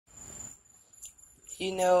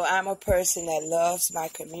You know, I'm a person that loves my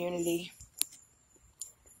community.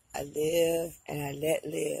 I live and I let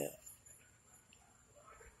live.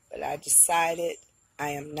 But I decided I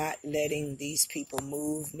am not letting these people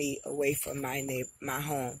move me away from my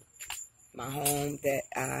home. My home that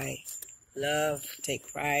I love,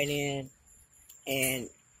 take pride in. And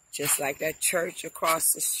just like that church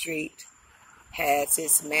across the street has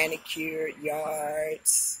its manicured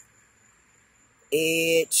yards,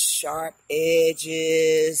 sharp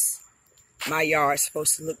edges. My yard's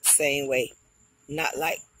supposed to look the same way. Not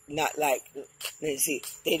like, let's see,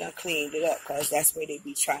 they done cleaned it up because that's where they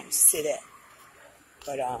be trying to sit at.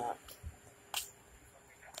 But,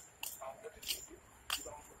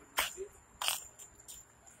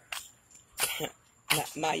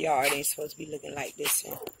 my yard ain't supposed to be looking like this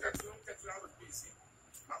and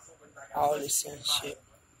all this and shit.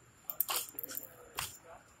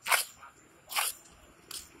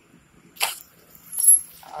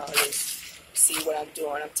 All this. See what I'm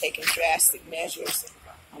doing? I'm taking drastic measures.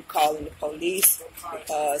 I'm calling the police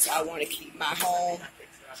because I want to keep my home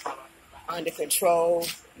under control,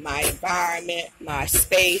 my environment, my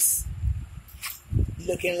space,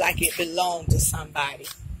 looking like it belonged to somebody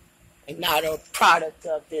and not a product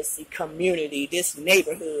of this community, this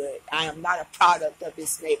neighborhood. I am not a product of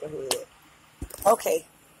this neighborhood. Okay,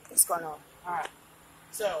 what's going on? All right.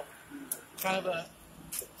 So, kind of a...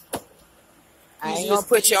 I ain't going to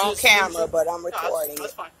put you on camera, but I'm recording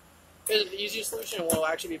that's fine. The easiest solution will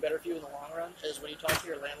actually be better for you in the long run is when you talk to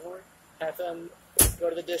your landlord, have them go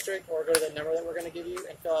to the district or go to the number that we're going to give you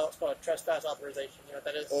and fill out what's called a trespass authorization. You know what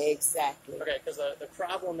that is? Exactly. Okay, because the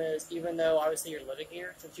problem is, even though obviously you're living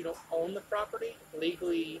here, since you don't own the property,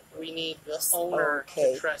 legally we need the owner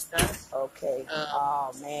to trespass. Okay.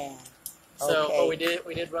 Oh, man. So, okay. But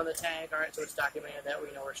we did run the tag, all right, so it's documented that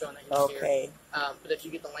we're showing that he's here. But if you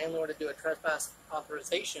get the landlord to do a trespass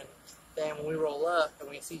authorization, then when we roll up and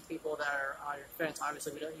we see people that are on your fence,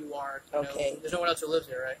 obviously we know who you are. You know, there's no one else who lives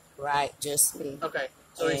here, right? Right, just me. Okay,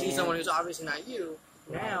 so we see someone who's obviously not you.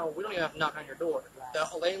 Now we don't even have to knock on your door. Right.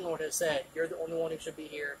 The landlord has said you're the only one who should be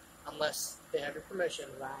here unless they have your permission.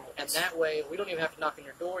 Right. And that way we don't even have to knock on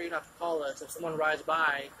your door. You don't have to call us. If someone rides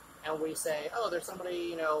by and we say, oh, there's somebody,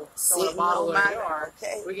 you know, throwing a bottle in the yard,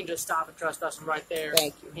 we can just stop and trespass them right there,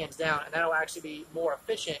 hands down. And that'll actually be more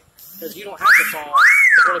efficient because you don't have to call.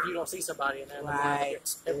 What if you don't see somebody? And then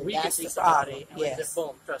if we can see somebody, and we just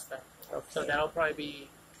boom, trespass. Okay. So that'll probably be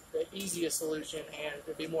the easiest solution and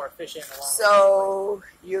it'll be more efficient. So,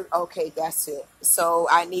 that's it. So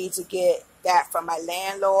I need to get that from my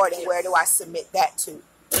landlord, and where do I submit that to?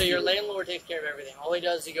 So your landlord takes care of everything. All he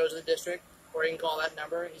does is he goes to the district, or he can call that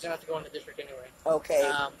number. He's going to have to go in the district anyway.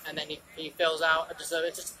 Okay. And then he fills out, it's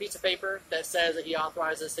just a piece of paper that says that he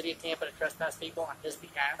authorizes the city of Tampa to trespass people on his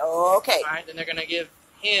behalf. Okay. All right, then they're going to give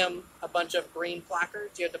him a bunch of green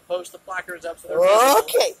placards. You have to post the placards up so they're visible.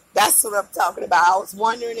 Okay, that's what I'm talking about. I was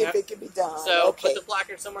wondering if it could be done. So put the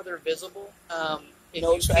placards somewhere they're visible. If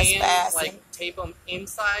no you trespassing. can, tape them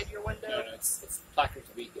inside your window. No, it's placards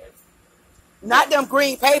we give. Not them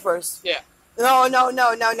green papers. Yeah. No.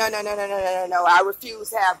 I refuse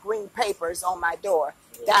to have green papers on my door.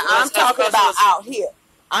 I'm talking about out here.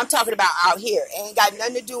 I'm talking about out here. It ain't got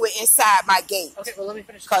nothing to do with inside my gate. Okay, well, let me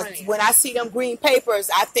finish. Because when I see them green papers,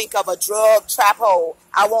 I think of a drug trap hole.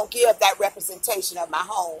 I won't give that representation of my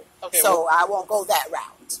home. Okay, so I won't go that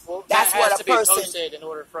route. Well, that's what a person be posted in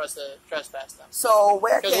order for us to trespass them. So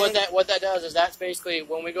where can... Because what that does is that's basically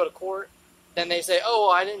when we go to court, then they say, oh,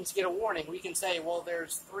 well, I didn't get a warning. We can say, well,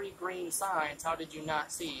 there's 3 green signs. How did you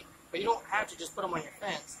not see? But you don't have to just put them on your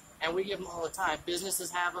fence. And we give them all the time.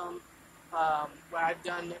 Businesses have them. What I've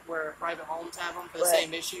done where private homes have them for the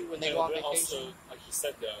same issue when they go on vacation. Also, like you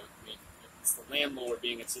said, though, I mean, it's the landlord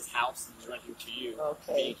being it's his house and he's renting to you.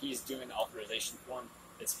 Being he's doing the authorization form,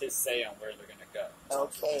 it's his say on where they're going to go.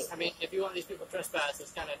 Okay. I mean, if you want these people to trespass,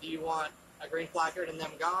 it's kind of, do you want a green placard and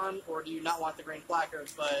them gone, or do you not want the green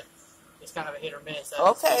placards, but it's kind of a hit or miss?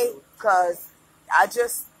 Okay, because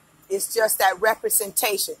it's just that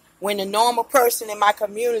representation. When the normal person in my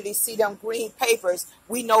community see them green papers,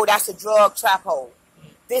 we know that's a drug trap hole.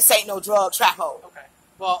 This ain't no drug trap hole. Okay.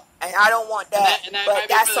 Well, and I don't want that. And that but might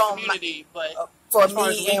be that's for the on community, but for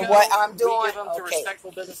me and what I'm doing. We give them to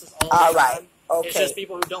respectful businesses all the time. Okay. It's just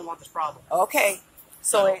people who don't want this problem. Okay.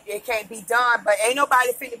 So it can't be done, but ain't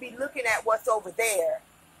nobody finna be looking at what's over there.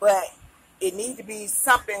 But it needs to be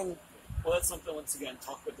something. Well, that's something, once again,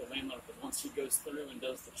 talk with the landlord, because once he goes through and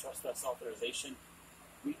does the trespass authorization,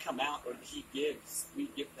 we come out, or we give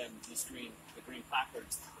them the green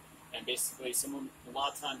placards, and basically a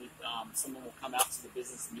lot of times someone will come out to the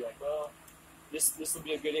business and be like, well, this will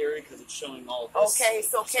be a good area because it's showing all of this. Okay,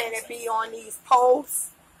 so can it be on these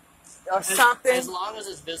posts or something? As long as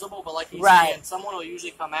it's visible, but like you right. said, someone will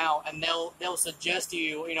usually come out and they'll suggest to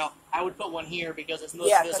you, you know, I would put one here because it's most visible.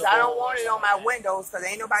 Yeah, because I don't want it on my windows because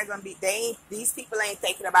ain't nobody gonna be. These people ain't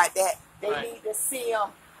thinking about that. They need to see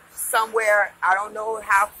them somewhere. I don't know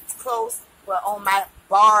how close, but on my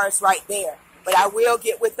bars right there. But I will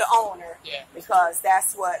get with the owner because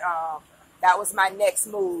that's what. That was my next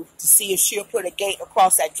move, to see if she'll put a gate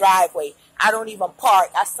across that driveway. I don't even park.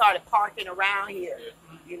 I started parking around here.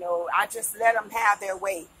 You know, I just let them have their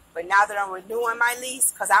way. But now that I'm renewing my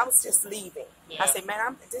lease, because I was just leaving, I said, man,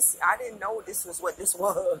 I didn't know this was what this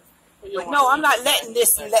was. But no, I'm not letting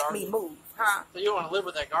this let me move. Huh? So you don't want to live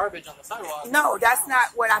with that garbage on the sidewalk? No, that's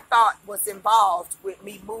not what I thought was involved with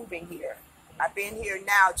me moving here. I've been here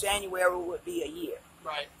now. January would be a year.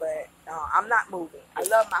 Right. But I'm not moving. I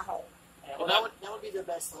love my home. Well, that would be the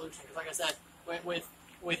best solution, because like I said,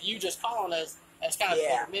 with you just calling us, that's kind of hit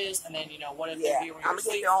or miss, and then, you know, what if they hear when you're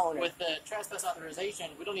asleep? With the trespass authorization,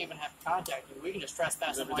 we don't even have to contact you. We can just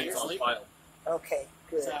trespass them while you're sleeping. Okay,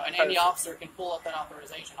 good. So, and any officer can pull up that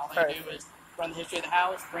authorization. All they do is run the history of the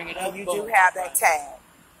house, bring it up. And you do have that tag.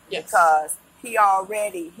 Yes. Because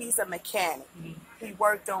he's a mechanic. Mm-hmm. He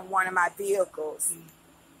worked on one of my vehicles.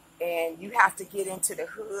 Mm-hmm. And you have to get into the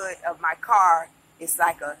hood of my car. It's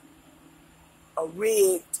like a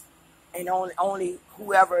rigged, and only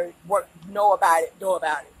whoever know about it.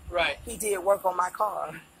 Right. He did work on my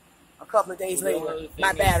car. A couple of days later,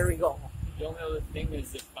 my battery gone. The only other thing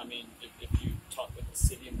is if you talk with the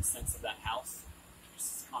city in the sense of that house,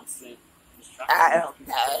 just constant I'm ready.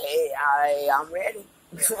 Right. I'm ready.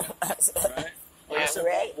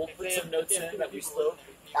 We'll put some notes in that we spoke.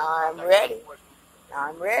 I'm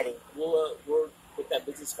ready. We'll with that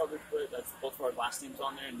business coverage, that's both of our last names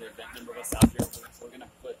on there, and the event number of us out here. So we're going to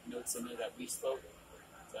put notes in there that we spoke.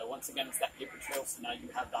 So once again, it's that paper trail. So now you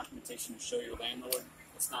have documentation to show your landlord.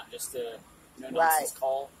 It's not just a nonsense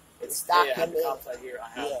call. It's hey, I have the cops out here. I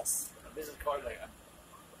have a business card. Like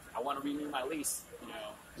I want to renew my lease. You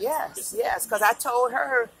know. Yes. Because I told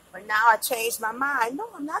her, but now I changed my mind. No,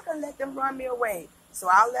 I'm not going to let them run me away. So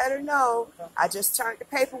I'll let her know. I just turned the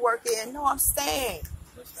paperwork in. No, I'm staying.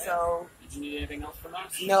 So. Did you need anything else from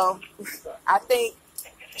us? No. I think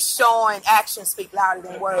showing actions speak louder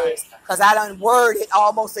than words. Because I done worded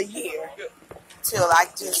almost a year. Till I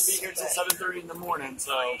just... We'll be here till 7:30 in the morning,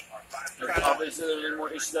 so... Obviously, if there are any more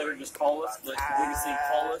issues out here, just call us. But obviously,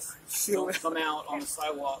 call us. Sure. Don't come out on the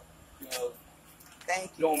sidewalk,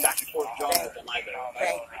 Thank you. Going back and forth, jogging with them either.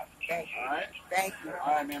 Thank you. All right? Thank you.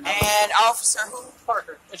 All right, man. And Officer who?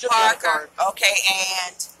 Parker. Parker. Okay,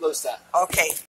 and... Low stat. Okay.